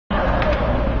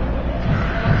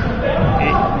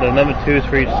the number twos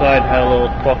for each side had a little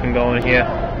talking going here.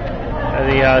 And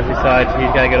the Ozzy side,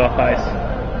 he's got to get off ice.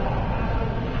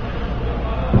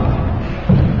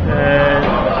 And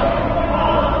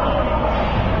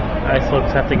Ice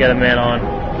looks have to get a man on.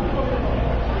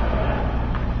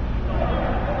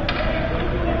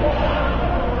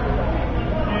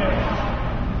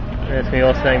 And it's going to be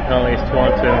all setting penalties,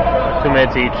 2-on-2, 2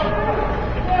 minutes each.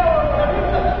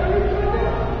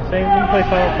 Same, we can play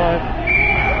 5-on-5.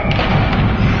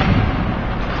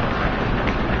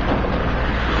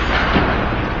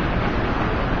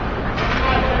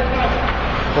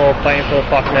 Bull fighting for the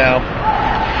puck now.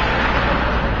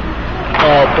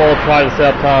 Oh, Bull tried to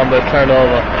set up Tom, but turned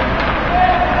over.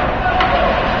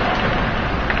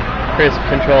 Chris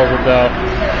controls it though.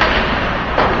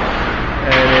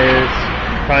 And is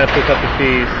trying to pick up the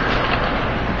cheese.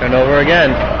 Turn over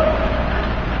again.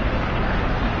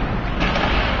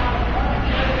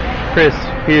 Chris,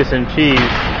 Peterson, Cheese,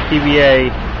 TBA,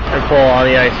 and Paul on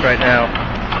the ice right now.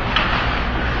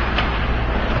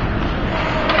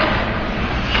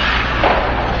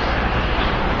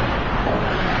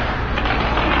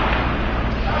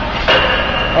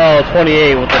 Oh,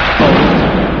 28 with the post.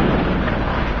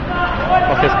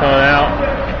 Puck is coming out.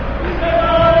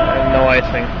 And no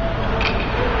icing.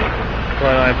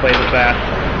 29 plays it back.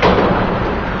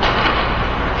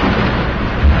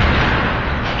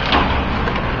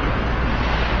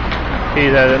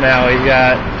 Cheese has it now. He's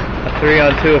got a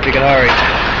 3-on-2 if he can hurry.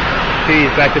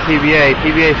 Cheese back to TBA.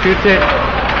 TBA shoots it.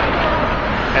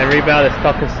 And rebound is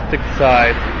stuck and stick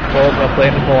side. Bull's gonna play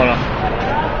in the corner.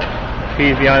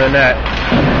 Cheese behind the net.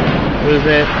 Loses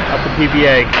it, up to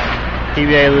TBA.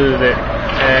 TBA loses it.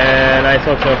 And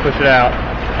Icehook's going to push it out.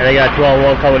 And they got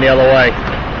 2-on-1 coming the other way.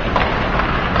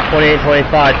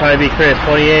 28-25, trying to beat Chris.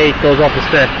 28 goes off the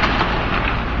stick.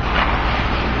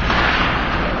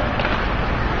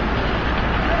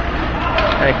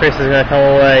 And Chris is going to come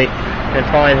away and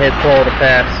try and hit Paul with a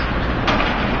pass.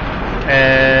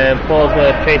 And Paul's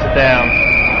going to chase it down.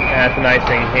 And that's a nice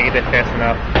thing. He can't get it fast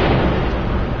enough.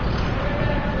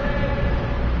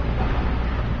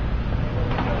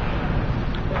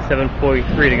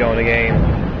 7:43 to go in the game.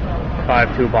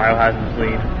 5-2 Biohazards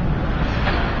lead.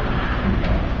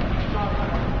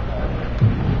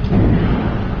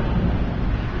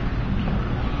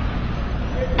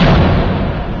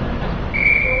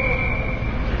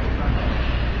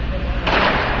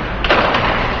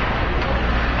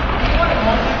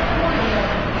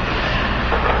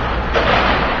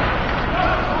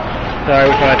 Sorry,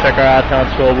 we're trying to check our out-of-town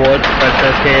scoreboard. Trying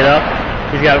to skate up.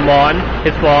 He's got Martin.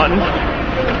 Hits Martin.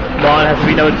 Martin has to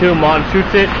beat number 2. Martin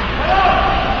shoots it.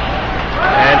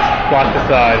 And blocks the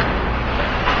side.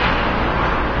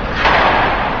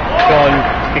 Sean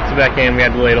kicks it back in. We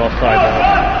had delayed offside though.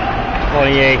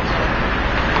 28.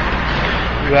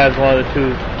 Who has one of the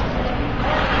 2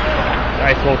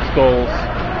 Icehook's goals.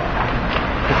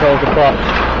 Controls the puck.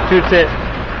 Shoots it.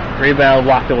 Rebound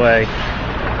blocked away.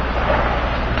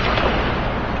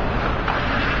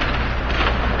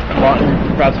 Martin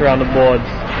wraps around the boards.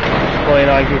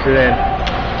 29 keeps it in.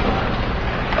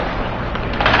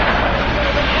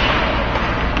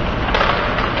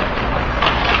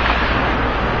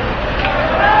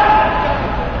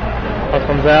 Puck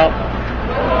comes out.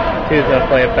 Two's gonna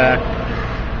play it back.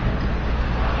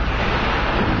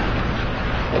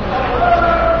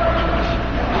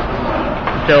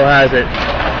 Joe has it.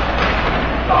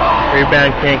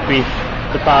 Rebound can't be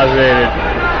deposited.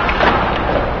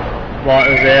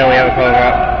 Martin's there, we have a cover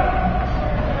up.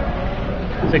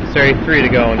 6:33 to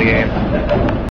go in the game.